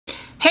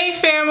Hey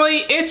family,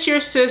 it's your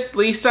sis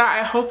Lisa.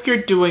 I hope you're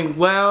doing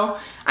well.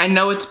 I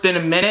know it's been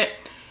a minute,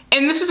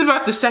 and this is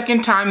about the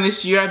second time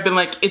this year I've been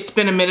like, it's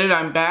been a minute,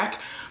 I'm back.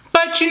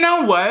 But you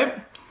know what?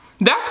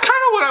 That's kind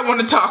of what I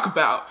want to talk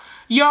about.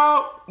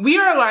 Y'all, we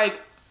are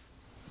like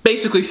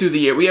basically through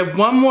the year. We have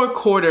one more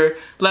quarter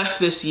left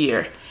this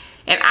year.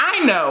 And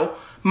I know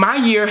my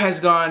year has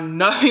gone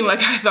nothing like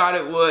I thought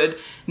it would,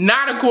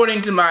 not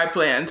according to my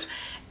plans.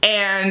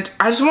 And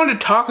I just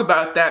wanted to talk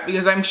about that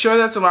because I'm sure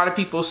that's a lot of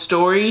people's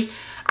story.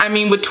 I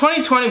mean, with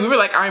 2020, we were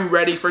like, I'm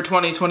ready for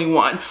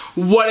 2021.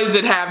 What does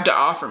it have to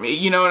offer me?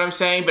 You know what I'm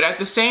saying? But at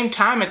the same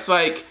time, it's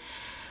like,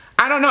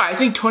 I don't know. I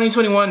think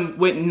 2021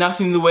 went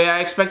nothing the way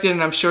I expected,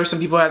 and I'm sure some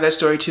people have that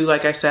story too,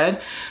 like I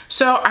said.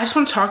 So I just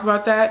want to talk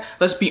about that.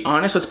 Let's be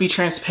honest, let's be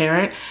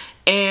transparent,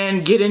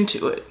 and get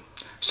into it.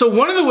 So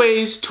one of the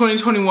ways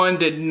 2021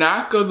 did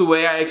not go the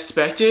way I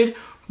expected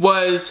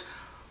was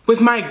with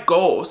my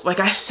goals. Like,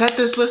 I set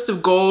this list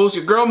of goals.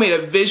 Your girl made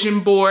a vision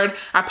board.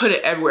 I put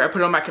it everywhere. I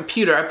put it on my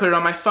computer. I put it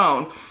on my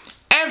phone.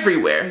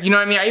 Everywhere. You know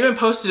what I mean? I even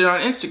posted it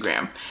on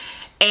Instagram.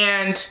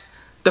 And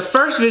the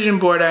first vision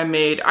board I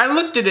made, I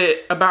looked at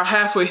it about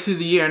halfway through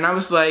the year and I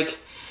was like,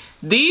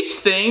 these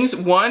things,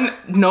 one,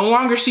 no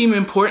longer seem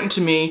important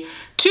to me.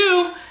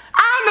 Two,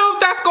 I don't know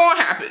if that's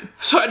gonna happen.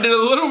 So I did a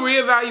little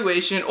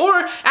reevaluation,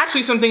 or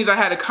actually some things I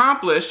had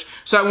accomplished,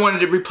 so I wanted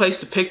to replace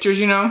the pictures,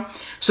 you know?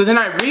 So then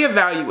I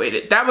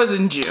reevaluated. That was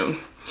in June.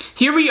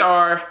 Here we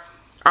are,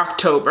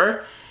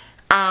 October,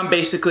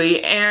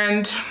 basically,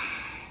 and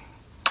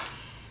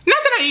not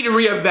that I need to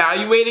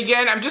reevaluate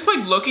again. I'm just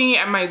like looking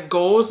at my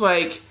goals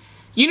like,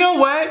 you know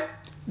what?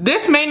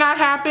 This may not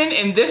happen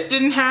and this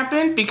didn't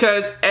happen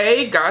because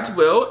A, God's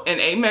will, and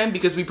amen,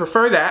 because we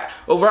prefer that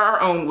over our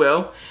own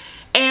will.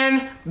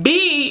 And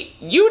B,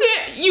 you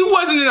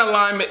wasn't in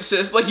alignment,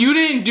 sis. Like, you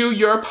didn't do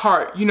your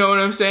part. You know what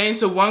I'm saying?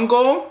 So one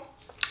goal,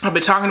 I've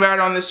been talking about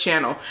it on this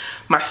channel,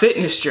 my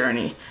fitness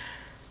journey.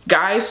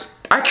 Guys,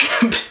 I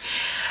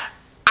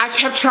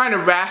kept trying to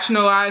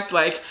rationalize,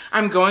 like,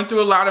 I'm going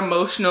through a lot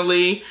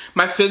emotionally,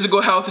 my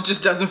physical health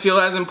just doesn't feel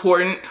as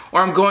important,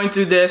 or I'm going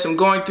through this, I'm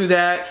going through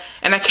that,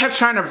 and I kept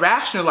trying to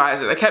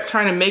rationalize it. I kept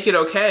trying to make it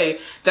okay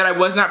that I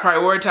was not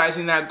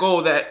prioritizing that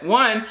goal that,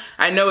 one,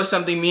 I know is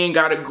something me and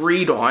God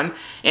agreed on,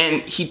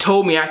 and he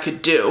told me I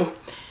could do,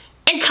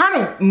 and kind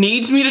of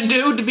needs me to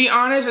do, to be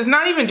honest. It's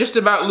not even just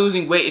about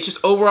losing weight, it's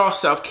just overall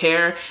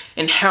self-care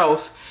and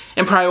health,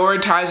 and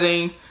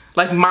prioritizing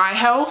like my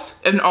health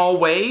in all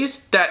ways.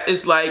 That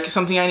is like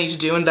something I need to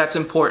do and that's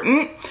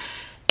important.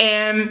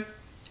 And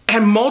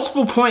at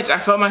multiple points I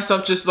felt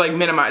myself just like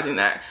minimizing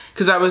that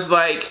because I was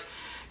like,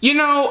 you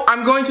know,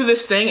 I'm going through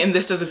this thing and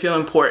this doesn't feel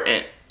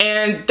important,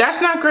 and that's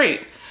not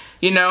great,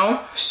 you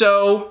know?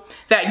 So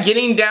that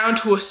getting down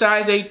to a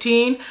size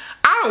 18,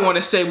 I don't want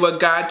to say what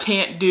God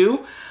can't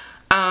do,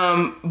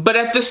 but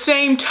at the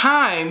same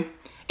time,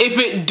 if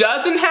it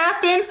doesn't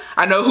happen,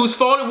 I know whose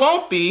fault it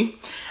won't be.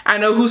 I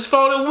know whose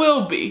fault it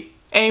will be.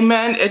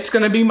 Amen. It's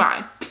gonna be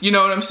mine. You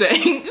know what I'm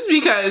saying? It's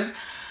because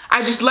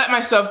I just let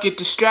myself get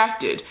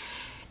distracted.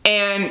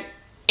 And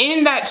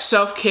in that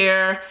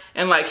self-care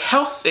and like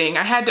health thing,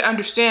 I had to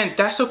understand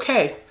that's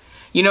okay.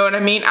 You know what I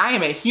mean? I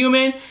am a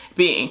human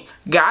being.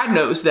 God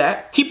knows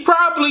that. He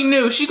probably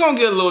knew she's gonna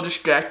get a little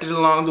distracted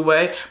along the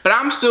way, but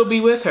I'm still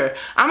be with her.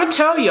 I'm gonna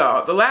tell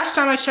y'all, the last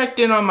time I checked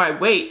in on my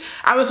weight,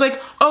 I was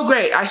like, oh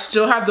great, I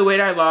still have the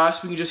weight I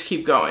lost, we can just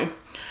keep going.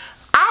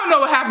 I don't know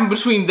what happened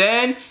between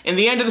then and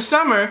the end of the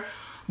summer,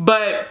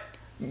 but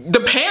the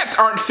pants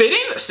aren't fitting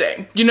the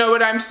same. You know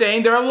what I'm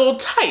saying? They're a little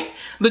tight.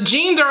 The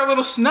jeans are a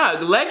little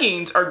snug.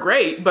 Leggings are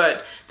great,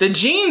 but the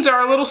jeans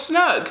are a little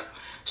snug.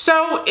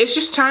 So it's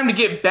just time to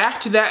get back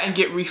to that and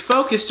get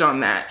refocused on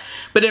that.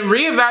 But in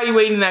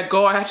reevaluating that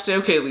goal, I have to say,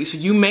 okay, Lisa,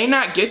 you may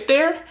not get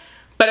there,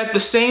 but at the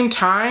same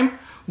time,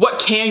 what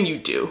can you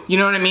do? You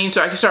know what I mean?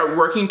 So I can start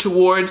working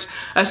towards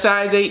a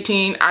size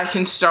 18. I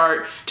can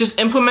start just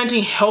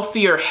implementing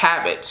healthier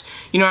habits.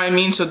 You know what I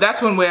mean? So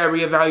that's one way I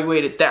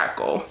reevaluated that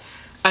goal.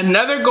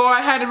 Another goal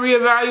I had to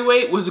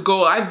reevaluate was a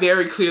goal I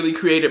very clearly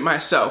created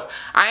myself.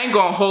 I ain't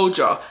gonna hold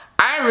y'all.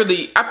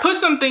 I put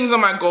some things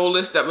on my goal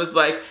list that was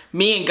like,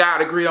 me and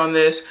God agree on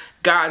this,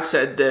 God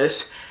said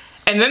this.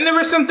 And then there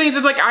were some things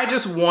that like, I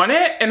just want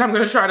it and I'm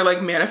gonna try to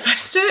like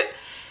manifest it.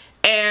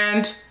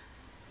 And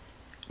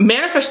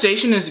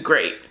manifestation is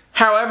great.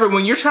 However,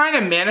 when you're trying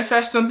to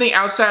manifest something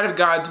outside of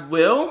God's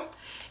will,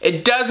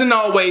 it doesn't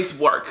always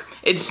work.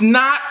 It's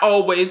not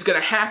always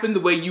gonna happen the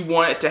way you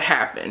want it to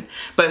happen.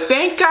 But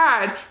thank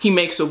God he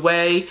makes a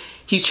way.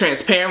 He's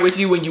transparent with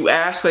you when you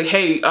ask like,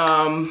 hey,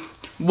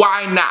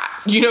 why not?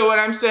 You know what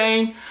I'm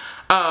saying?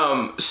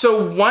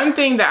 So one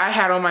thing that I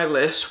had on my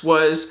list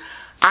was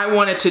I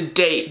wanted to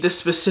date this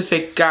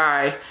specific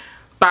guy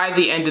by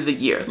the end of the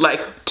year,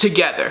 like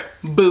together,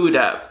 booed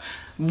up.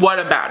 What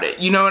about it?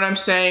 You know what I'm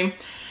saying?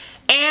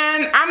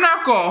 And I'm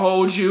not gonna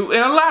hold you.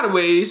 In a lot of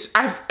ways,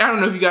 I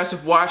don't know if you guys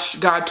have watched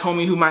God Told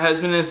Me Who My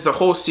Husband Is. It's a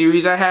whole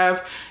series I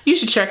have. You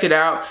should check it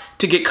out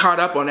to get caught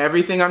up on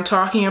everything I'm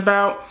talking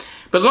about.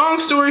 But long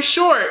story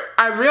short,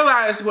 I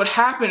realized what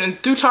happened, and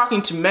through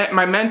talking to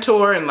my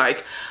mentor and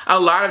like a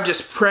lot of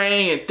just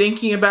praying and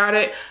thinking about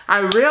it, I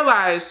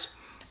realized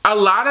a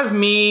lot of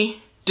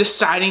me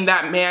deciding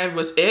that man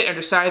was it and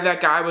deciding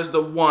that guy was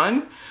the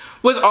one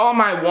was all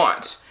my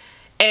wants.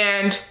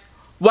 And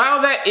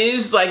while that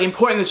is like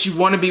important that you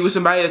want to be with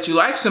somebody, that you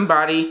like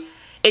somebody,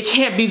 it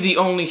can't be the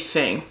only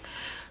thing.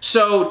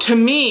 So to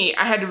me,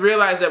 I had to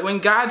realize that when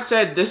God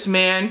said this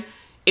man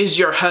is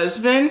your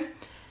husband,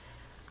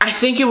 I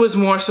think it was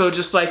more so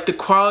just like the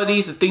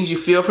qualities, the things you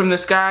feel from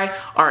this guy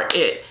are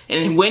it.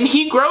 And when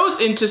he grows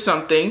into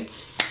something,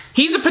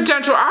 he's a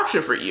potential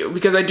option for you,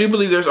 because I do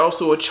believe there's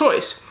also a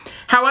choice.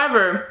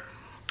 However,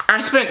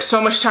 I spent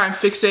so much time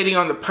fixating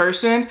on the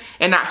person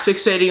and not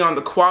fixating on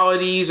the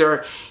qualities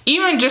or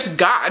even just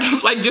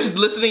God, like just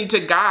listening to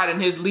God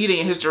and his leading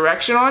and his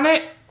direction on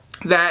it,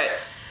 that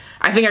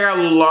I think I got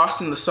a little lost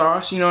in the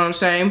sauce, you know what I'm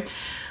saying?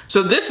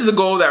 So this is a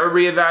goal that we're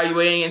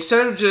reevaluating.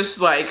 Instead of just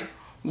like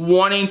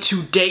wanting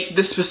to date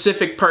this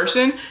specific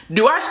person,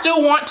 do I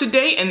still want to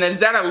date, and is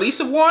that at least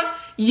a want?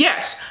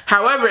 Yes.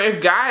 However,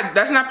 if God,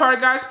 that's not part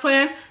of God's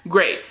plan,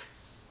 great.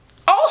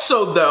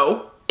 Also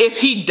though, if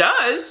he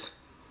does,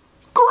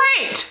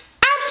 great,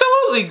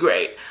 absolutely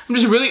great. I'm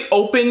just really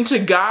open to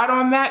God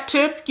on that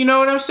tip, you know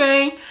what I'm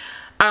saying?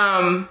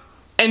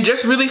 And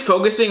just really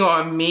focusing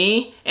on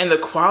me and the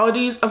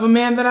qualities of a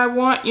man that I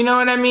want, you know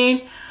what I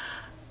mean?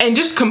 And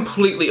just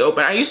completely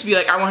open. I used to be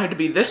like, I want him to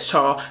be this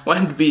tall, I want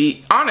him to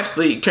be,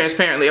 honestly,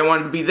 transparently, I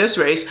want him to be this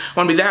race, I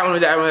want to be that, I want to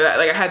be that, I want to be that.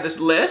 Like I had this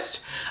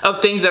list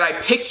of things that I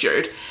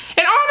pictured.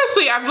 And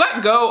honestly, I've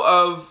let go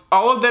of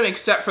all of them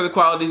except for the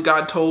qualities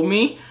God told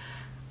me,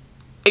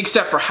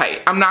 except for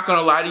height. I'm not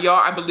gonna lie to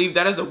y'all, I believe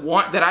that is a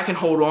want that I can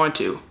hold on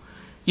to.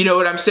 You know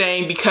what I'm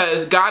saying?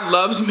 Because God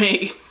loves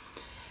me.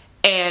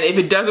 And if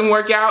it doesn't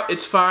work out,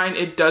 it's fine,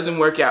 it doesn't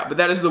work out. But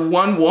that is the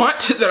one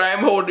want that I am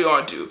holding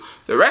on to.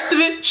 The rest of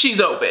it, she's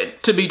open,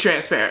 to be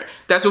transparent.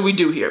 That's what we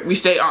do here. We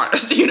stay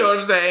honest, you know what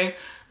I'm saying?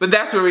 But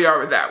that's where we are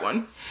with that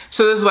one.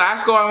 So this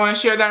last goal I want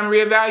to share that I'm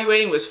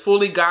reevaluating was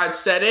fully God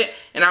said it.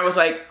 And I was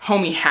like,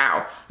 homie,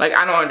 how? Like,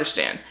 I don't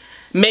understand.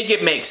 Make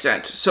it make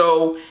sense.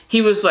 So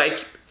he was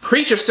like,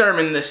 preach a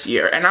sermon this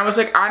year. And I was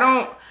like, I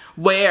don't,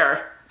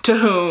 where, to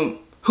whom,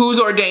 who's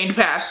ordained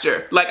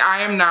pastor? Like,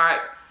 I am not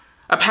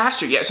a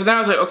pastor yet. So then I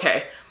was like,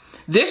 okay,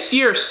 this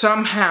year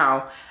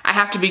somehow I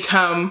have to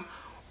become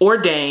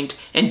ordained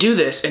and do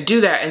this and do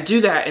that and do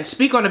that and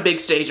speak on a big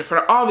stage in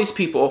front of all these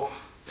people,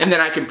 and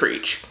then I can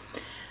preach.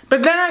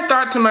 But then I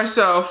thought to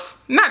myself,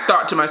 not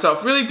thought to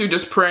myself, really through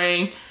just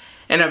praying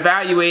and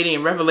evaluating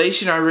and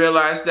revelation, I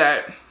realized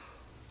that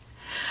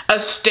a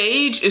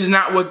stage is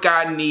not what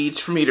God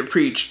needs for me to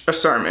preach a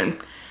sermon.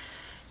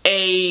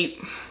 A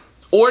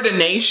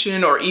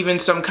ordination or even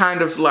some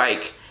kind of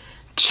like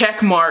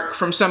check mark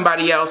from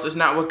somebody else is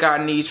not what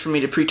God needs for me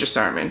to preach a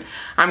sermon.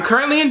 I'm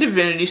currently in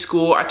divinity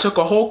school. I took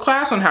a whole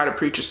class on how to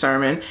preach a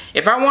sermon.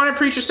 If I want to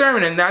preach a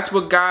sermon and that's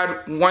what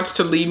God wants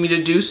to lead me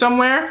to do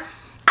somewhere,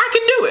 I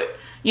can do it.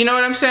 You know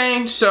what I'm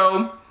saying?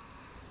 So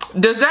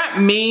does that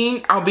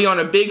mean I'll be on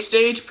a big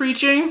stage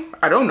preaching?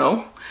 I don't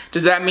know.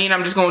 Does that mean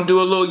I'm just going to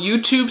do a little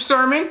YouTube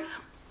sermon?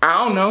 I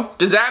don't know.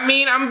 Does that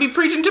mean I'm going to be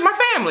preaching to my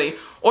family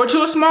or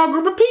to a small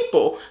group of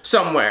people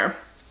somewhere?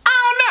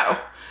 I don't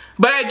know.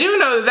 But I do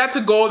know that that's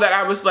a goal that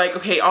I was like,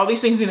 okay, all these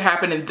things can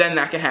happen and then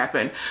that can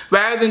happen.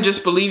 Rather than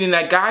just believing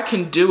that God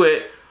can do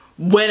it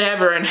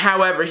whenever and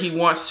however he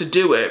wants to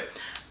do it,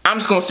 I'm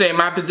just gonna stay in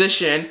my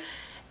position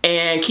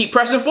and keep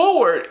pressing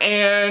forward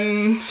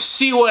and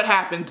see what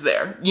happens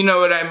there. You know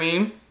what I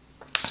mean?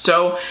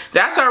 So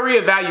that's our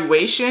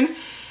reevaluation.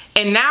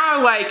 And now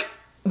I like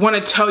want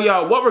to tell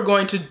y'all what we're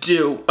going to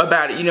do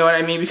about it. You know what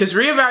I mean? Because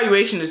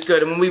reevaluation is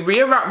good. And when we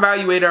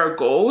reevaluate our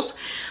goals,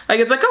 like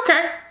it's like,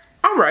 okay,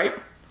 all right.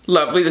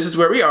 Lovely, this is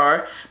where we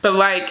are. But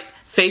like,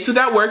 faith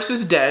without works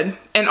is dead.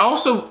 And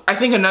also, I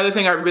think another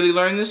thing I really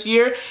learned this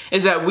year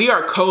is that we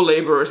are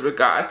co-laborers with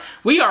God.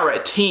 We are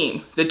a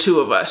team, the two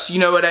of us, you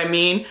know what I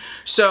mean?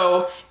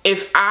 So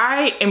if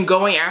I am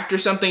going after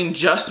something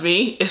just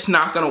me, it's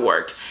not gonna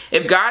work.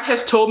 If God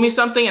has told me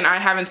something and I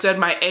haven't said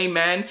my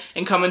amen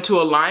and come into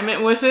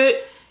alignment with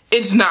it,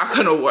 it's not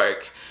gonna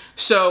work.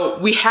 So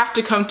we have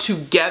to come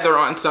together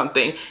on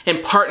something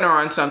and partner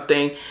on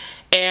something.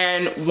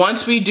 And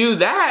once we do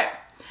that,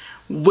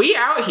 we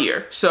out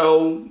here.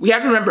 So we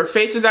have to remember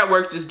faith without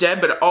works is dead,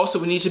 but also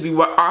we need to be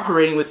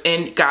operating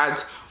within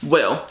God's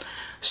will.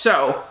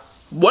 So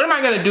what am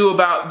I going to do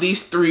about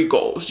these 3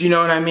 goals? You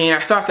know what I mean? I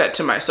thought that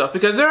to myself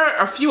because there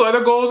are a few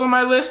other goals on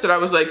my list that I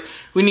was like,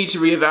 we need to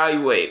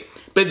reevaluate.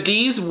 But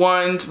these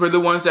ones were the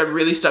ones that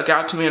really stuck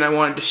out to me and I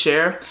wanted to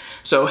share.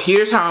 So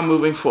here's how I'm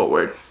moving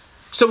forward.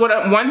 So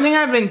one thing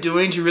I've been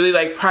doing to really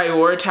like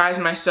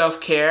prioritize my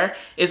self-care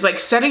is like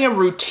setting a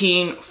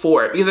routine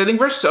for it, because I think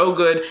we're so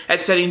good at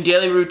setting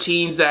daily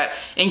routines that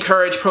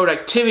encourage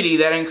productivity,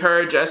 that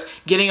encourage us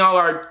getting all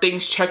our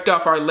things checked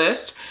off our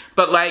list.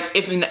 But like,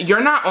 if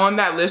you're not on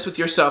that list with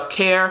your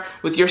self-care,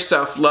 with your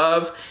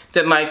self-love,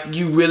 then like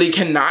you really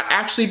cannot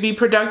actually be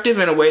productive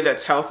in a way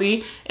that's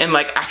healthy and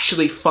like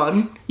actually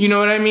fun. You know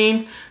what I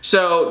mean?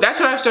 So that's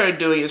what I've started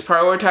doing, is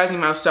prioritizing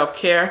my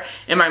self-care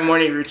in my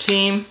morning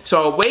routine.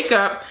 So I'll wake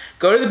up,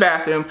 go to the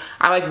bathroom,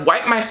 I like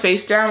wipe my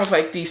face down with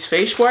like these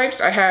face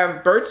wipes. I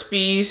have Burt's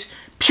Bees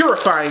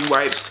purifying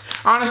wipes.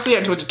 Honestly, I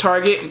just went to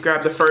Target and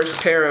grabbed the first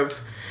pair of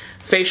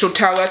facial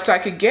towelettes I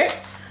could get.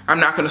 I'm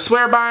not gonna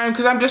swear by them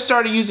because I'm just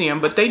started using them,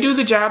 but they do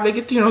the job. They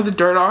get, you know, the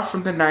dirt off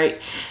from the night.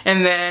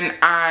 And then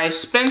I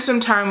spend some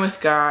time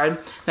with God.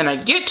 Then I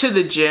get to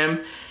the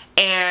gym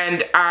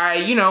and I,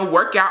 you know,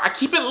 work out. I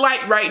keep it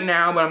light right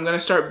now, but I'm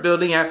gonna start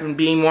building up and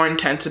being more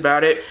intense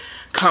about it.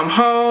 Come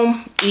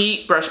home,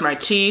 eat, brush my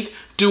teeth,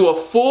 do a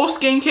full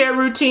skincare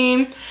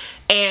routine.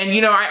 And,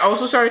 you know, I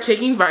also started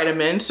taking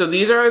vitamins. So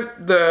these are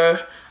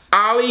the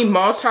Ollie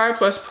Multi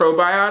Plus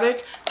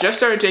Probiotic. Just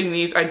started taking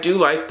these. I do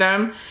like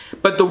them.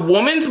 But the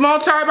Woman's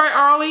Multi by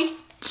Ollie,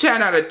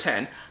 10 out of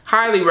 10.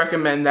 Highly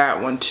recommend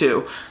that one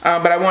too.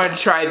 But I wanted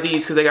to try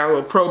these because they got a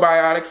little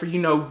probiotic for, you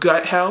know,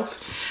 gut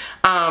health.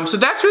 So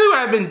that's really what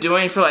I've been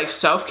doing for like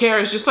self-care,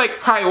 is just like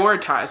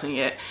prioritizing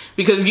it.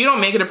 Because if you don't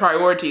make it a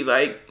priority,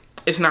 like,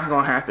 it's not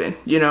gonna happen,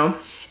 you know?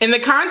 In the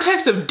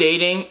context of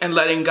dating and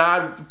letting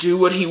God do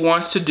what he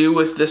wants to do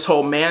with this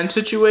whole man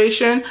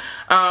situation,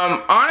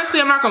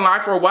 honestly, I'm not gonna lie,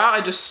 for a while I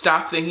just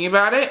stopped thinking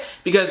about it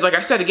because, like I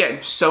said, again,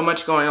 so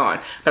much going on.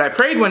 But I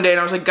prayed one day and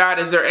I was like, God,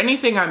 is there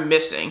anything I'm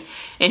missing?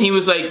 And he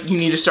was like, you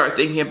need to start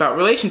thinking about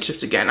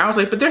relationships again. I was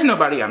like, but there's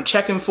nobody I'm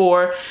checking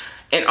for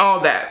and all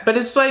that. But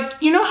it's like,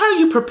 you know how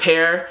you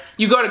prepare?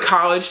 You go to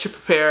college to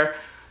prepare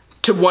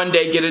to one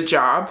day get a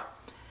job?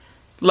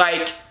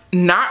 Like,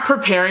 not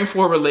preparing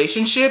for a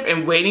relationship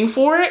and waiting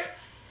for it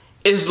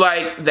is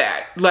like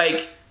that.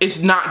 Like, it's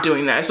not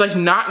doing that. It's like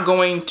not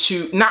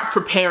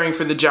preparing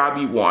for the job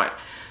you want.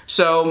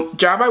 So,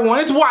 job I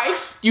want is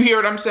wife. You hear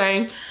what I'm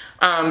saying?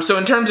 So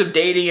in terms of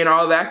dating and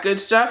all that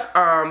good stuff,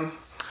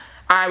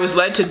 I was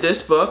led to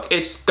this book.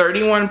 It's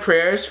 31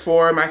 Prayers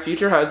for My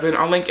Future Husband.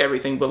 I'll link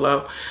everything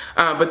below.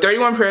 But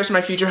 31 Prayers for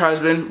My Future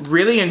Husband,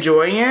 really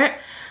enjoying it.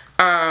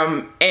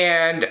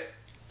 And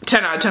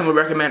 10 out of 10 would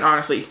recommend,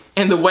 honestly.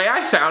 And the way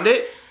I found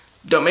it,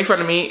 don't make fun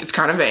of me, it's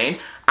kind of vain.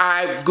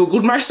 I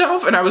Googled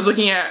myself and I was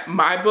looking at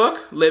my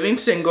book, Living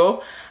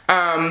Single.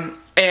 And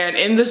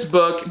in this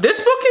book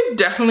is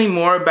definitely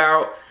more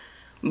about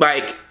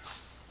like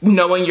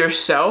knowing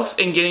yourself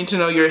and getting to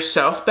know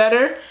yourself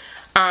better.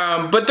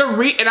 And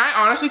I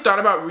honestly thought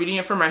about reading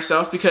it for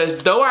myself, because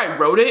though I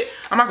wrote it,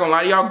 I'm not gonna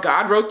lie to y'all,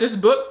 God wrote this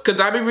book, because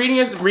I've been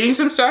reading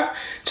some stuff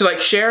to like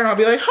share, and I'll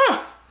be like,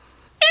 huh,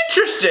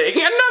 interesting,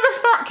 another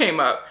thought came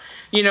up,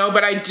 you know.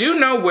 But I do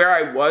know where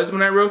I was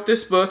when I wrote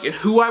this book and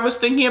who I was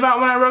thinking about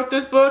when I wrote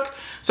this book.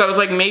 So I was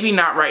like, maybe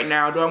not right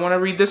now. Do I want to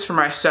read this for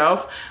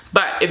myself?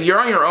 But if you're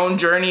on your own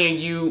journey and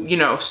you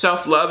know,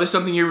 self-love is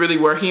something you're really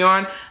working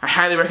on, I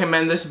highly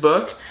recommend this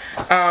book.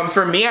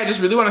 For me, I just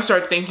really want to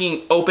start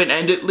thinking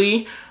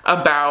open-endedly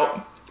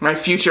about my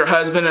future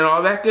husband and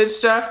all that good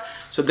stuff.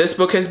 So this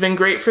book has been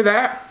great for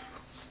that.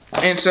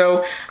 And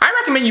so I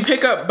recommend you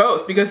pick up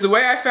both, because the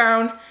way I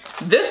found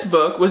this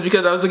book was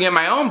because I was looking at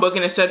my own book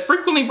and it said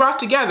frequently brought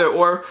together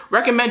or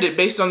recommended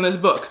based on this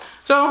book.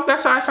 So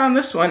that's how I found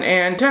this one,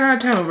 and 10 out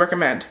of 10 would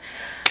recommend.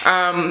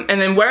 And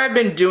then what I've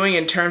been doing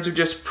in terms of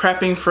just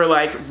prepping for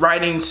like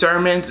writing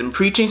sermons and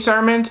preaching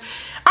sermons,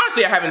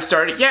 honestly I haven't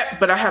started yet,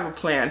 but I have a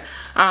plan.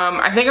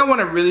 I think I want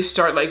to really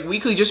start like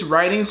weekly just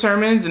writing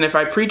sermons, and if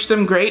I preach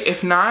them, great.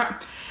 If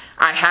not,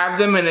 I have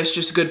them and it's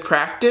just good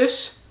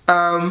practice.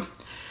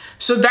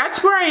 So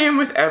that's where I am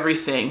with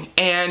everything.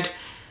 And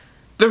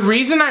the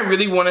reason I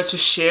really wanted to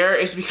share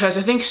is because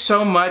I think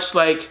so much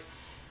like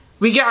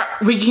we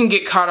can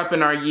get caught up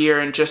in our year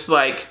and just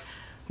like,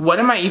 what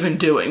am I even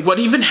doing? What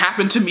even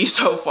happened to me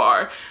so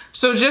far?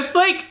 So just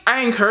like,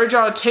 I encourage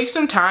y'all to take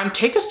some time,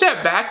 take a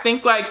step back,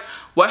 think like,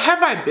 what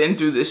have I been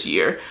through this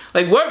year?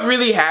 Like, what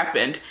really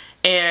happened?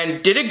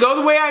 And did it go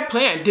the way I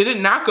planned? Did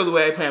it not go the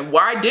way I planned?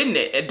 Why didn't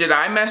it? Did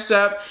I mess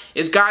up?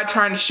 Is God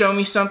trying to show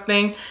me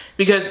something?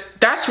 Because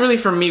that's really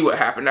for me what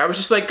happened. I was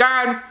just like,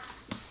 God,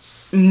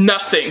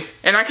 nothing.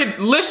 And I could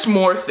list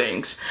more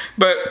things,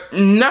 but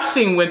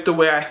nothing went the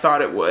way I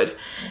thought it would.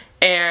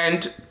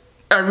 And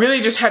I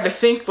really just had to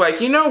think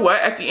like, you know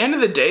what? At the end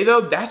of the day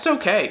though, that's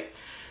okay.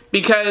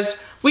 Because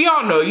we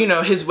all know, you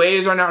know, his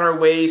ways are not our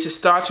ways, his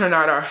thoughts are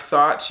not our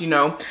thoughts, you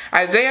know.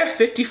 Isaiah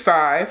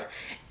 55,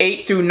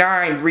 8 through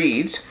 9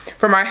 reads,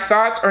 "For my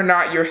thoughts are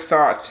not your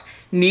thoughts,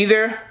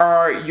 neither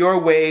are your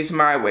ways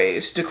my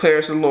ways,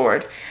 declares the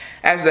Lord.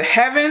 As the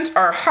heavens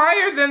are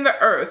higher than the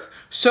earth,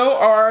 so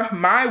are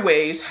my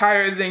ways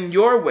higher than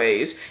your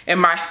ways, and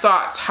my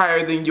thoughts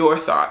higher than your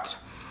thoughts."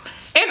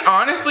 And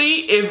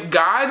honestly, if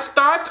God's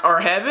thoughts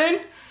are heaven,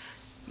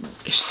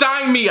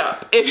 sign me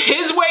up. If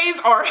his ways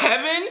are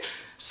heaven,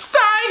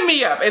 sign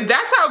me up. If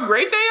that's how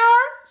great they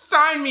are,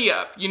 sign me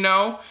up, you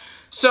know?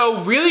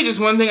 So really just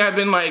one thing I've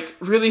been like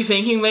really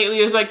thinking lately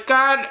is like,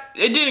 God,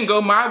 it didn't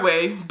go my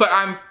way, but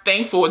I'm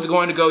thankful it's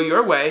going to go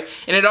your way.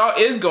 And it all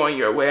is going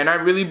your way. And I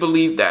really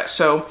believe that.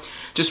 So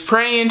just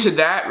praying into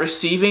that,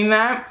 receiving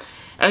that,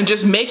 and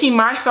just making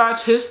my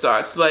thoughts his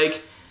thoughts.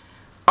 Like,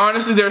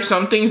 honestly, there are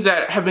some things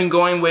that have been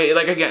going way,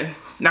 like again,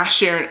 not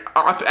sharing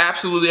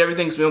absolutely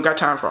everything because we don't got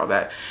time for all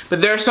that.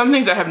 But there are some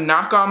things that have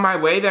not gone my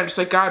way that I'm just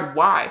like, God,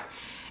 why?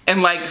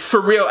 And like, for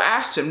real,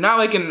 asked him, not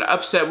like in an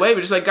upset way,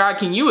 but just like, God,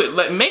 can you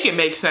make it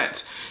make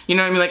sense? You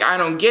know what I mean? Like, I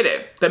don't get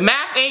it. The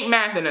math ain't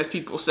mathin', as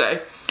people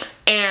say.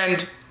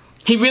 And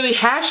he really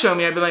has shown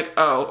me. I've been like,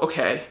 oh,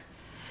 okay.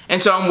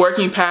 And so I'm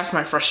working past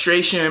my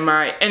frustration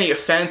and any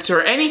offense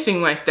or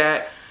anything like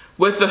that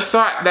with the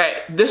thought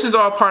that this is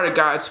all part of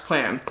God's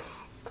plan.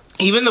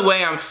 Even the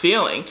way I'm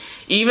feeling,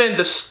 even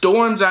the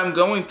storms I'm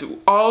going through,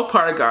 all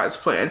part of God's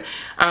plan.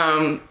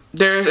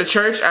 There's a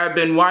church I've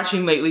been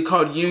watching lately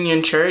called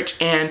Union Church,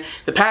 and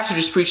the pastor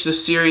just preached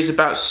this series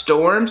about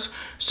storms.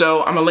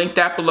 So I'm gonna link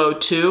that below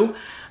too,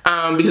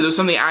 because it was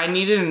something I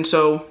needed, and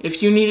so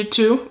if you need it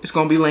too, it's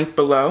gonna be linked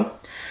below.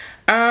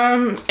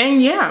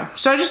 And yeah,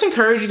 so I just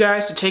encourage you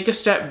guys to take a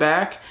step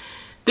back.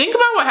 Think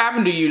about what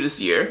happened to you this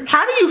year.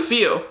 How do you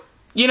feel?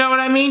 You know what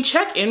I mean?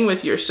 Check in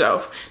with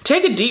yourself.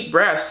 Take a deep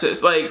breath,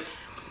 sis. Like,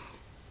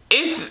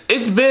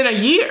 it's been a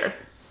year.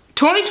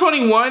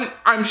 2021,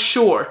 I'm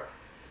sure,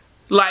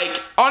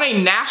 like on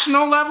a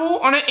national level,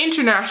 on an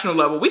international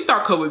level, we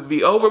thought COVID would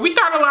be over. We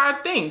thought a lot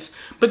of things,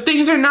 but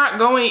things are not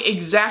going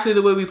exactly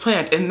the way we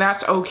planned, and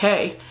that's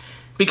okay.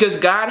 Because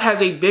God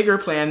has a bigger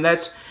plan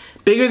that's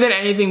bigger than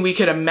anything we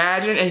could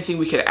imagine, anything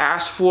we could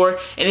ask for,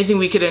 anything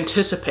we could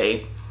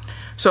anticipate.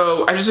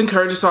 So I just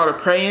encourage us all to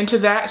pray into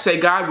that. Say,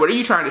 God, what are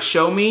you trying to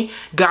show me?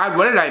 God,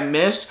 what did I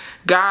miss?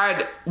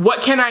 God,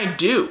 what can I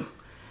do?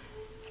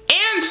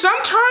 And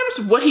sometimes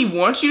what he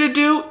wants you to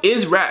do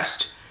is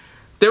rest.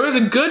 There was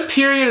a good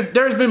period,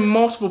 there's been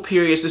multiple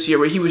periods this year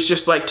where he was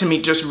just like, to me,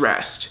 just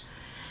rest.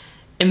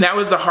 And that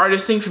was the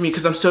hardest thing for me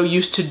because I'm so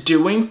used to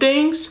doing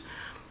things.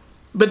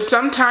 But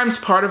sometimes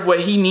part of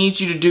what he needs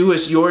you to do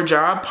is your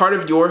job. Part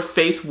of your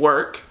faith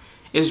work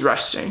is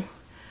resting.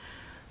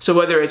 So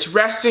whether it's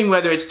resting,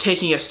 whether it's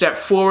taking a step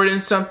forward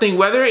in something,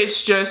 whether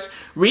it's just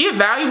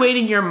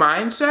reevaluating your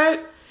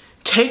mindset,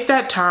 take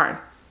that time.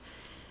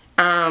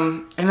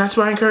 And that's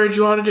what I encourage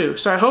you all to do.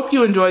 So I hope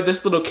you enjoyed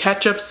this little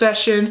catch-up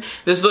session,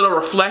 this little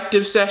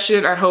reflective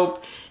session. I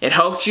hope it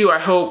helped you. I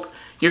hope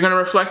you're going to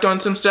reflect on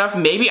some stuff.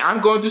 Maybe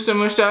I'm going through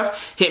similar stuff.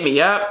 Hit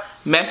me up.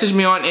 Message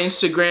me on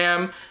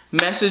Instagram.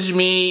 Message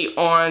me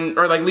on,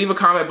 or like leave a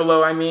comment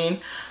below, I mean.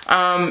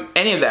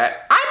 Any of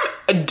that.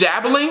 I'm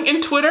dabbling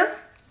in Twitter.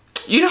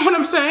 You know what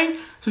I'm saying?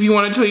 So if you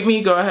want to tweet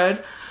me, go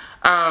ahead.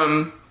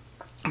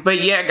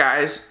 But yeah,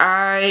 guys,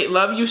 I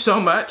love you so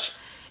much.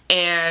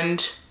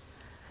 And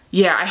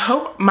yeah, I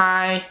hope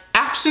my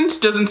absence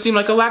doesn't seem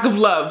like a lack of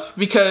love,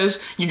 because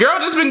your girl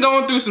just been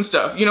going through some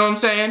stuff, you know what I'm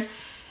saying?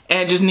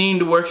 And just needing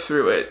to work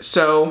through it.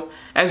 So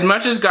as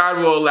much as God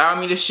will allow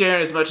me to share,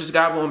 and as much as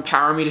God will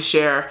empower me to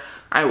share,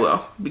 I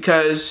will.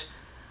 Because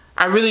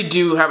I really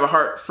do have a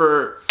heart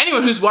for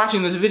anyone who's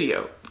watching this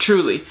video,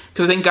 truly.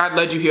 Because I think God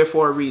led you here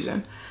for a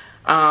reason.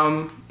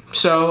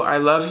 So I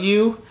love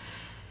you.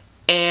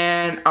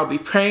 And I'll be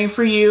praying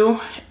for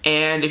you.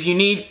 And if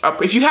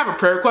you have a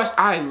prayer request,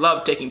 I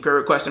love taking prayer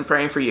requests and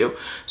praying for you.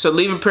 So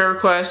leave a prayer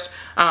request,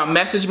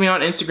 message me on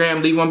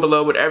Instagram, leave one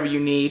below, whatever you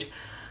need.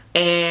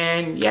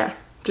 And yeah,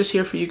 just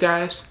here for you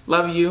guys.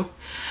 Love you.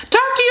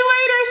 Talk to you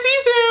later. See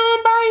you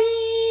soon.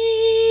 Bye.